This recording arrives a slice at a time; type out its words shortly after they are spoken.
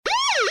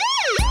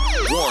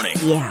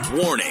Yeah.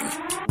 Warning.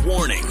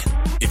 Warning.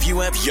 If you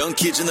have young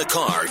kids in the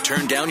car,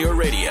 turn down your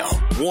radio.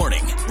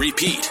 Warning.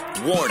 Repeat.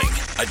 Warning.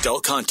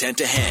 Adult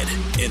content ahead.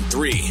 In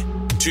 3,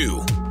 2,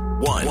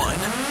 1.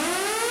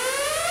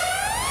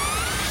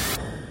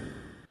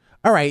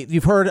 All right,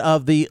 you've heard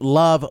of the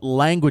love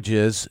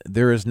languages.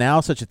 There is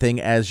now such a thing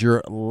as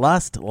your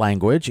lust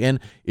language. And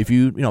if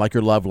you like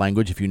your love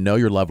language, if you know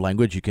your love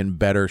language, you can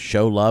better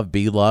show love,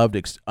 be loved,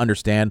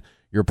 understand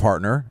your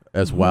partner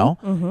as well,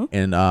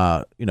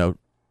 and,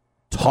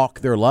 talk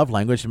their love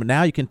language. But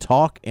now you can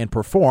talk and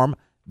perform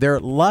their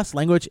lust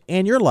language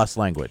and your lust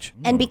language.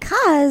 And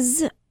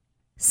because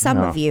some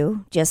of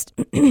you, just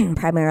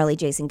primarily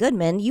Jason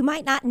Goodman, you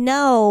might not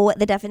know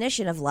the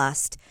definition of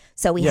lust.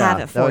 So we have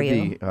it for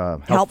you. That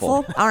would be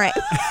helpful. All right.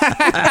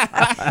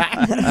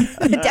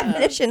 The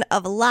definition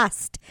of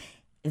lust: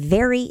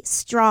 very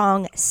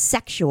strong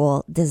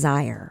sexual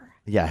desire.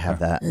 Yeah, I have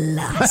that.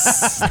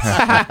 Lust.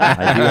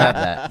 I do have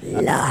that.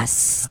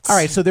 Lust. All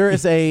right, so there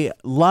is a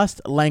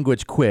lust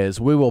language quiz.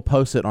 We will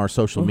post it on our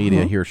social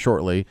media here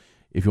shortly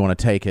if you want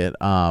to take it.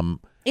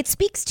 It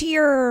speaks to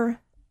your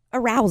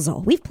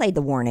arousal. We've played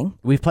the warning.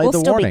 We've played the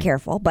We'll still warning. be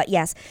careful, but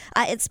yes,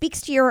 it speaks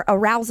to your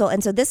arousal.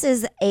 And so this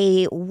is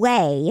a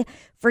way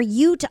for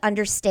you to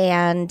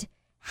understand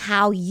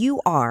how you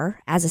are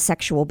as a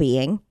sexual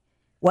being,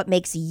 what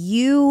makes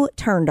you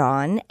turned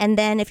on. And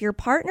then if your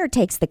partner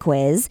takes the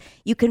quiz,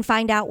 you can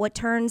find out what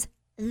turns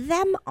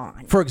them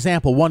on. For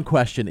example, one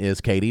question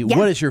is, Katie,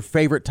 what is your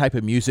favorite type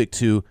of music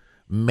to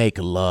make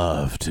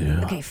love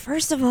to? Okay,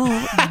 first of all,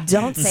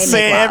 don't say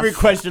Say make love. every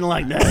question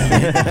like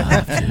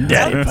that.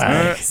 Daddy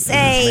Pirate.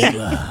 Say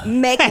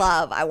make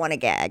love. I want to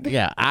gag.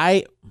 Yeah,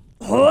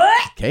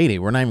 Katie,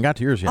 we're not even got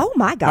to yours yet. Oh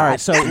my God. All right,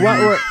 so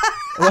what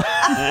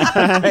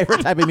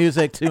favorite type of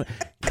music to,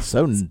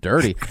 so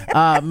dirty,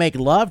 make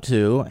love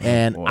to,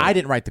 and I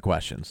didn't write the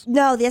questions.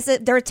 No,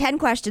 there are 10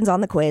 questions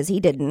on the quiz. He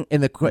didn't.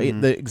 And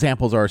the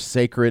examples are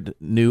sacred,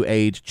 new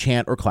age,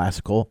 chant, or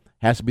classical.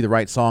 Has to be the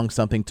right song,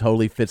 something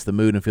totally fits the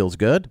mood and feels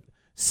good.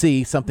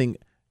 C, something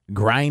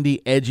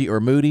grindy, edgy,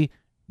 or moody.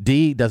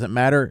 D, doesn't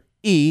matter.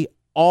 E,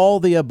 all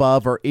the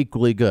above are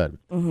equally good.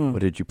 What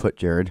did you put,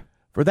 Jared?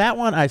 For that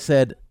one, I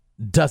said,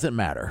 doesn't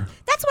matter.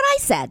 That's what I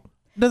said.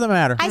 Doesn't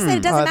matter. I said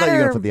it doesn't I thought you were matter.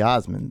 going to put the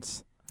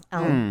Osmonds.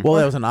 Well,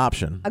 that was an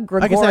option. A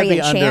I guess that'd be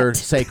Gregorian under chant.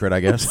 sacred,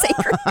 I guess.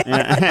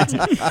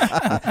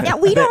 Yeah,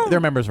 we don't. They're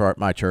members of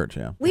my church,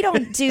 yeah. We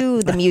don't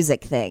do the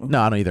music thing.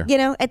 No, I don't either. You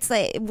know, it's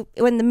like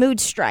when the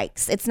mood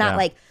strikes. It's not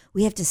like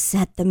we have to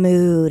set the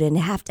mood and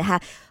have to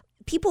have.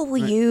 People will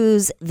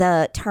use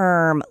the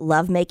term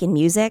love-making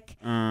music,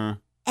 and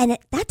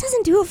that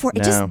doesn't do it for. It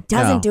No. just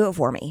doesn't do it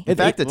for me. In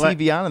fact, the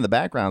TV on in the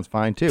background's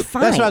fine, too.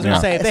 Fine. That's what I was going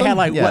to say. If they had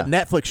what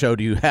Netflix show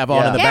do you have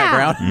on in the Yeah.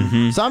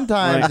 background?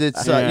 Sometimes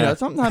it's,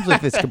 sometimes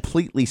if it's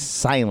completely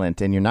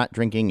silent and you're not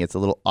drinking, it's a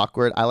little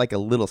awkward. I like a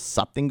little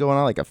something going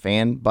on, like a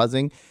fan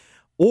buzzing.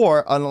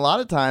 Or a lot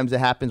of times it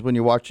happens when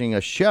you're watching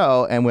a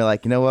show and we're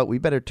like, you know what, we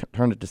better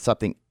turn it to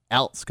something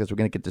else because we're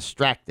going to get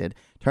distracted.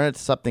 Turn it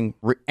to something,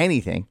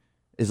 anything,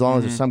 as long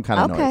as there's some kind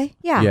of noise. Okay.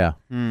 Yeah.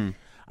 Yeah.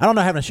 I don't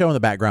know. Having a show in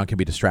the background can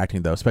be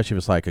distracting, though, especially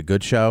if it's like a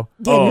good show.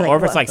 Yeah, Or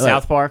if it's like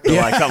South Park or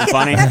like something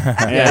funny.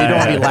 Yeah, you don't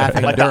wanna be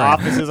laughing Like during. The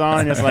Office is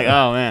on. It's like,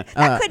 oh, man.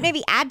 that could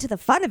maybe add to the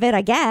fun of it,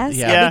 I guess.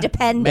 Yeah. I mean,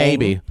 depending.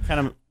 Maybe. Kind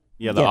of,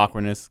 the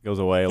awkwardness goes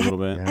away a little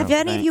bit. Have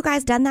any of you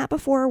guys done that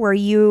before, where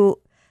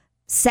you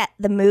set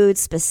the mood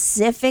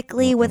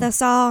specifically with a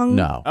song?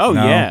 No. Oh,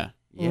 No. yeah.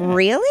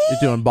 Really?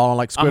 You're doing balling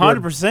like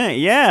Squidward.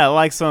 100%. Yeah,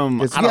 like some.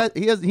 'Cause I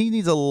don't- he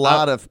needs a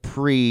lot of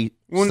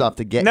stuff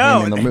to get no,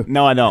 him in the mood.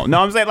 No, I don't.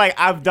 No, I'm saying like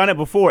I've done it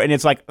before, and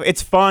it's like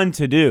it's fun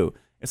to do.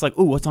 It's like,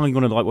 ooh, what song you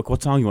want to like?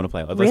 What song you want to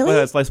play?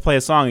 Really? Let's play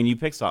a song, and you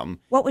pick something.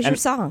 What was your And,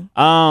 song?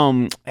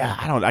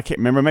 I can't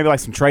remember. Maybe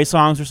like some Trey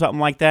songs or something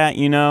like that.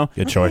 You know,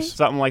 Good choice.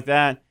 something like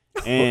that.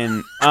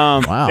 And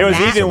Wow. there was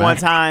Massive, even one man.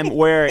 time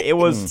where it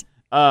was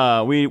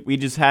we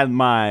just had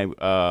my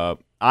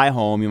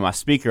iHome and my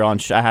speaker on.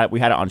 We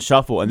had it on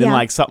shuffle, and then Yeah.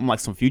 like something like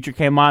some Future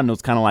came on, and it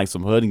was kind of like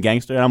some hood and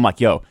gangster, and I'm like,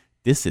 yo.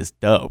 This is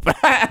dope.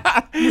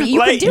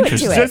 You can do it to it.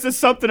 Just there's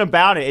something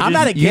about it. I'm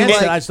not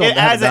against it. I just don't it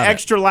haven't adds an done it.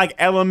 extra like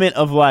element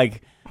of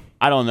like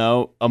I don't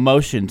know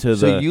emotion to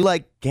So the. you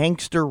like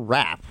gangster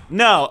rap?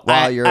 No,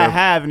 while I you're-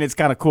 have, and it's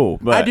kind of cool.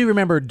 But I do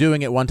remember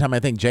doing it one time. I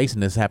think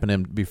Jason, this happened to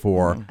him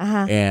before,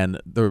 and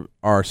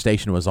our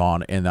station was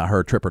on, and I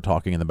heard Tripper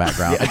talking in the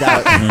background.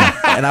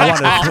 And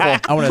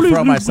I wanted to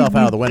throw myself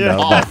out of the window.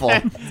 but Awful.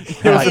 It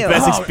was the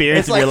best experience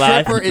It's of like your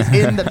life. Tripper is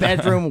in the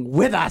bedroom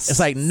with us. It's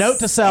like, note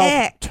to self,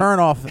 Sick. turn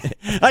off.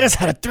 I just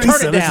had a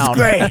threesome. Turn it down.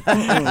 This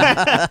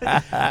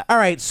is great. All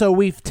right, so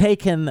we've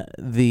taken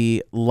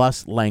the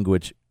lust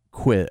language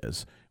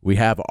quiz. We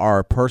have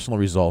our personal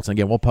results. And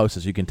again, we'll post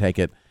this. You can take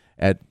it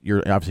at your,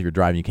 obviously if you're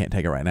driving, you can't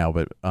take it right now,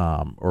 but,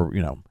 or,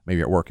 maybe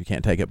you're at work, you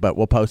can't take it, but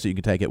we'll post it. You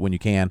can take it when you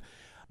can.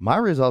 My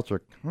results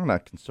are kind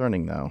of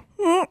concerning, though.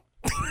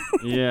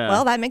 Yeah.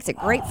 Well, that makes it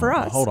great for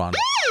us. Hold on.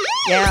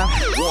 Yeah.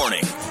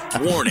 Warning,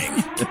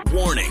 warning,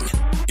 warning.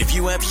 If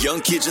you have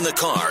young kids in the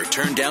car,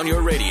 turn down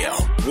your radio.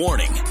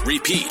 Warning,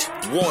 repeat,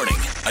 warning.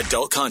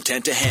 Adult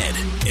content ahead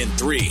in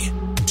 3,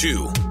 2,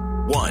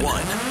 1.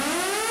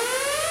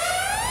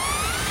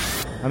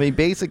 I mean,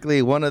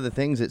 basically, one of the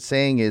things it's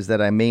saying is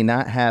that I may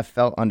not have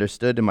felt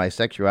understood in my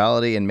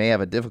sexuality and may have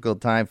a difficult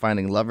time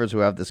finding lovers who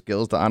have the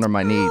skills to honor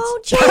my needs. Oh,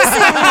 Jason.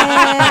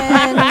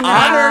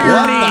 Honor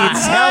your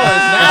needs.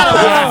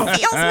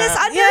 Feels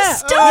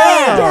misunderstood.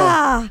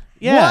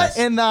 Yes.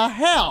 What in the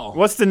hell?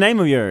 What's the name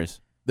of yours?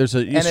 There's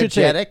a you should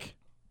say Energetic?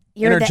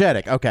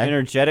 energetic. Okay.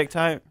 Energetic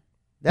type?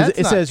 That's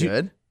it not says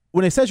good.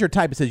 When it says your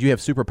type, it says you have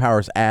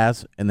superpowers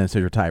as, and then it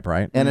says your type,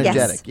 right? Energetic,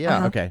 Yes.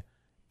 yeah. Okay.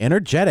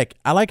 Energetic.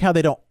 I like how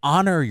they don't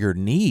honor your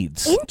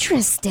needs.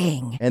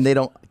 Interesting. And they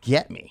don't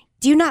get me.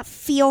 Do you not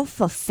feel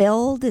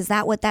fulfilled? Is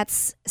that what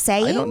that's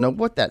saying? I don't know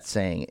what that's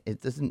saying. It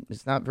doesn't.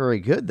 It's not very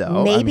good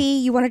though. Maybe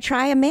you want to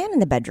try a man in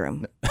the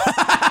bedroom.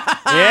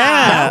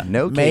 Yeah.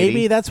 No, Katie.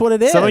 Maybe that's what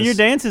it is. Some of your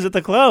dances at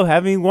the club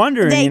have me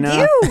wondering, They you know?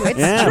 do. It's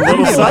yeah, true. a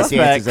little Maybe like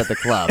suspect. dances at the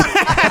club.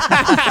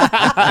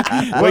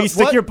 Well, you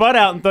stick your butt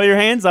out and throw your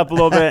hands up a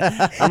little bit.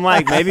 I'm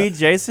like, maybe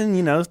Jason,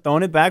 is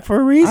throwing it back for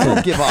a I reason.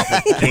 don't give off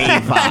a gay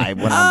vibe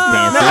when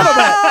I'm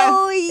dancing.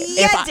 Oh,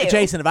 yeah, do.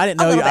 Jason, if I didn't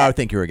know you, little I bit. would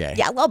think you were gay.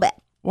 Yeah, a little bit.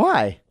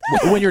 Why?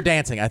 When you're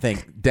dancing, I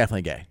think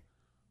definitely gay.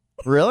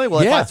 Really? Well,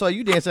 if Yeah. I saw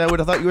you dancing, I would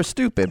have thought you were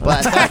stupid.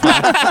 But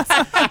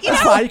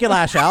That's fine. You can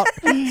lash out.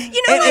 You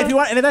know, And if you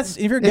want, and if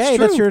you're gay,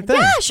 true. that's your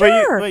thing. yeah,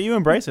 sure. But you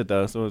embrace it,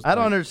 though. So it's I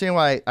don't understand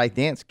why I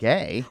dance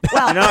gay.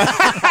 Well,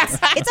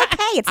 it's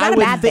okay. It's not a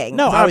would bad thing.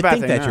 No, It's I not a would bad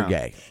think thing, that you're no.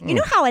 gay. You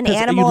know how an 'Cause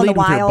animal you in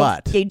the lead with your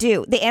wild, butt. they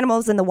do. The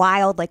animals in the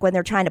wild, like when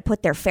they're trying to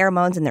put their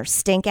pheromones and their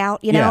stink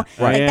out, you know? Yeah,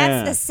 right. Like Yeah.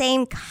 that's the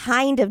same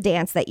kind of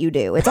dance that you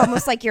do. It's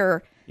almost like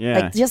you're Yeah.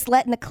 like just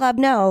letting the club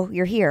know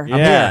you're here.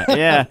 Yeah,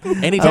 yeah.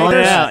 Any Throwing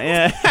it takers? out,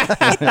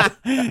 yeah.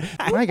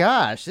 My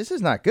gosh, this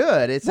is not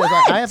good. It says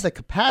I have the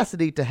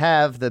capacity to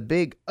have the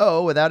big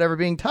O without ever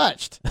being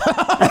touched.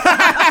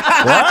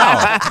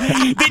 Wow.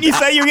 Didn't you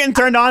say you were getting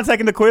turned on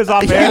taking the quiz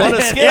off air? What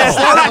a skill.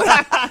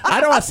 I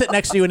don't want to sit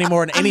next to you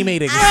anymore in any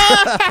meetings.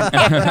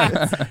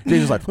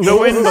 Jesus like, The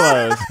wind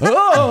blows.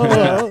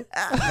 oh.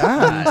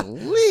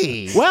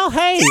 Golly. Well,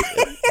 hey,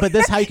 but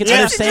this is how you can Yeah.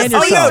 understand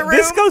Just yourself. leave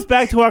This goes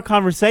back to our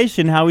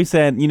conversation, how we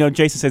said,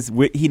 Jason says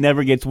he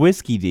never gets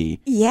whiskey D.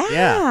 Yeah.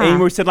 Yeah. And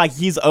we said like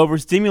he's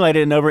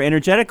overstimulated and over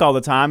energetic all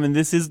the time, and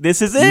this is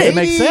it. Maybe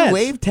makes sense.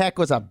 wave tech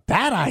was a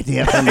bad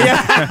idea for me.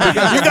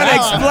 You're gonna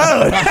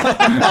explode.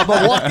 I'm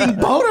a walking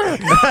boner.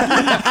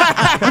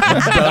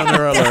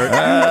 Boner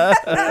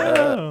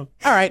alert.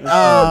 All right.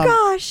 Oh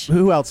gosh.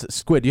 Who else?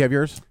 Squid, do you have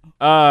yours?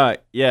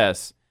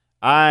 Yes.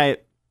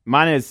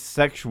 Mine is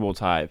sexual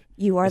type.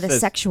 You are It the says-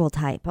 sexual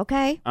type,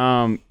 okay?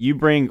 You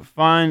bring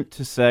fun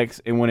to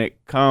sex, and when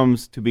it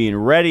comes to being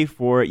ready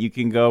for it, you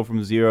can go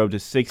from 0 to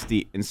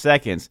 60 in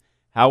seconds.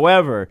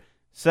 However,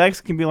 sex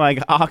can be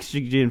like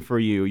oxygen for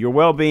you. Your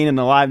well-being and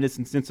aliveness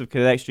and sense of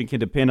connection can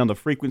depend on the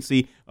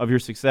frequency of your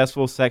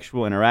successful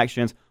sexual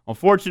interactions.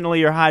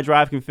 Unfortunately, your high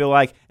drive can feel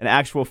like an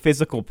actual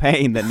physical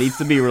pain that needs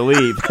to be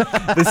relieved.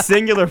 The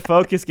singular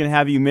focus can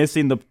have you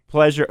missing the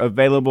pleasure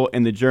available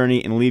in the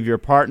journey and leave your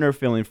partner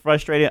feeling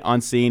frustrated,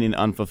 unseen, and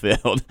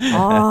unfulfilled.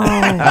 Oh.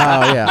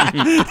 Oh,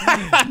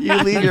 yeah. You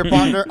leave your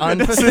partner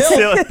unfulfilled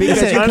Silly.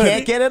 because you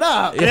can't get it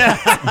up.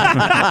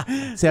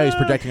 See how he's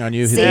projecting on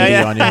you? His See? ED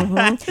Yeah. on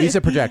you. He's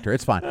a projector.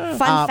 It's fine.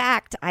 Fun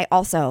fact, I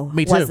also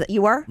me was too.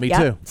 you were? Me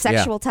Yep. too.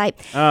 Sexual type.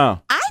 Oh.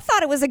 I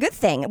thought it was a good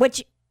thing,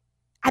 which,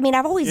 I mean,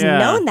 I've always Yeah.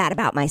 known that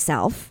about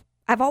myself.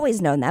 I've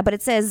always known that, but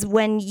it says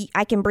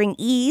I can bring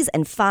ease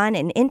and fun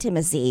and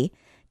intimacy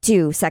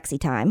to sexy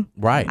time.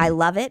 Right. I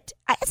love it.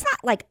 It's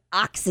not like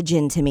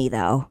oxygen to me,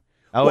 though.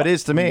 Oh, it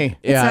is to me.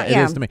 It's Yeah, not- it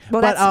is to me.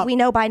 Well, But, we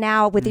know by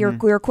now with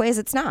your quiz,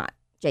 it's not,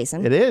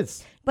 Jason. It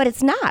is. But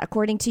it's not,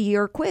 according to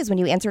your quiz when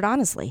you answered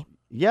honestly.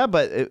 Yeah,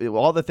 but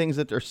all the things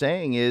that they're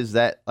saying is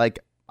that like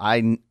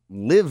I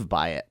live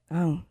by it.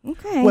 Oh,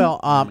 okay. Well,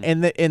 in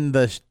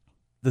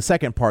the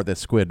second part that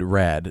Squid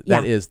read,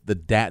 Yeah. that is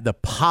the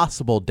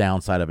possible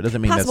downside of it.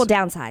 Doesn't mean possible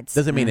that's, downsides.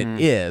 doesn't mean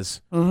it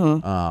is.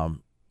 Mm-hmm.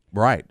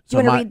 Right. Do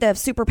you want to read the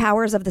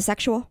superpowers of the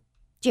sexual,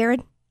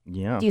 Jared?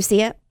 Yeah. Do you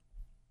see it?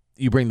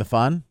 you bring the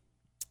fun.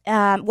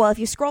 Well, if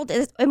you scroll,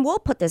 and we'll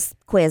put this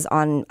quiz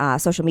on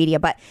social media,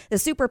 but the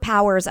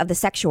superpowers of the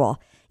sexual,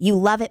 you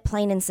love it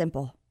plain and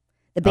simple.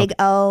 The big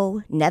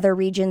O, nether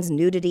regions,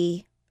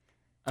 nudity.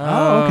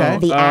 Oh, okay.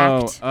 The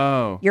act.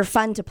 Oh. You're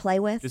fun to play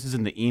with. This is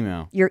in the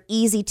email. You're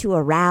easy to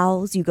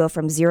arouse. You go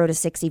from 0 to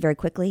 60 very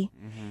quickly.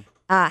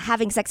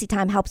 Having sexy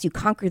time helps you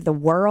conquer the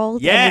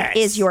world. Yes. And it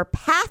is your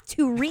path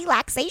to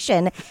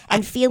relaxation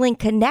and feeling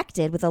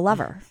connected with a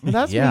lover.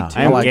 That's Yeah. me too.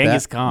 I am like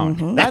Genghis that.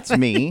 Khan. That's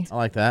me. I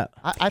like that.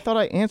 I thought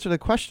I answered a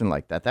question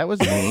like that. That was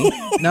me.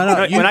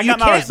 No, you, When I you got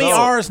my can't be result-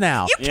 ours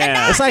now.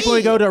 Yeah. It's like when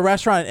we go to a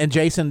restaurant and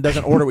Jason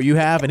doesn't order what you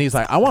have, and he's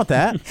like, "I want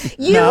that."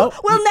 You No.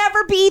 will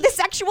never be the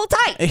sexual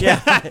type.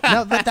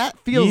 No, but that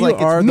feels You like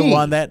it's are me. the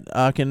one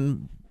that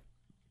can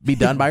be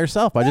done by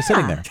yourself by just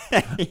sitting there.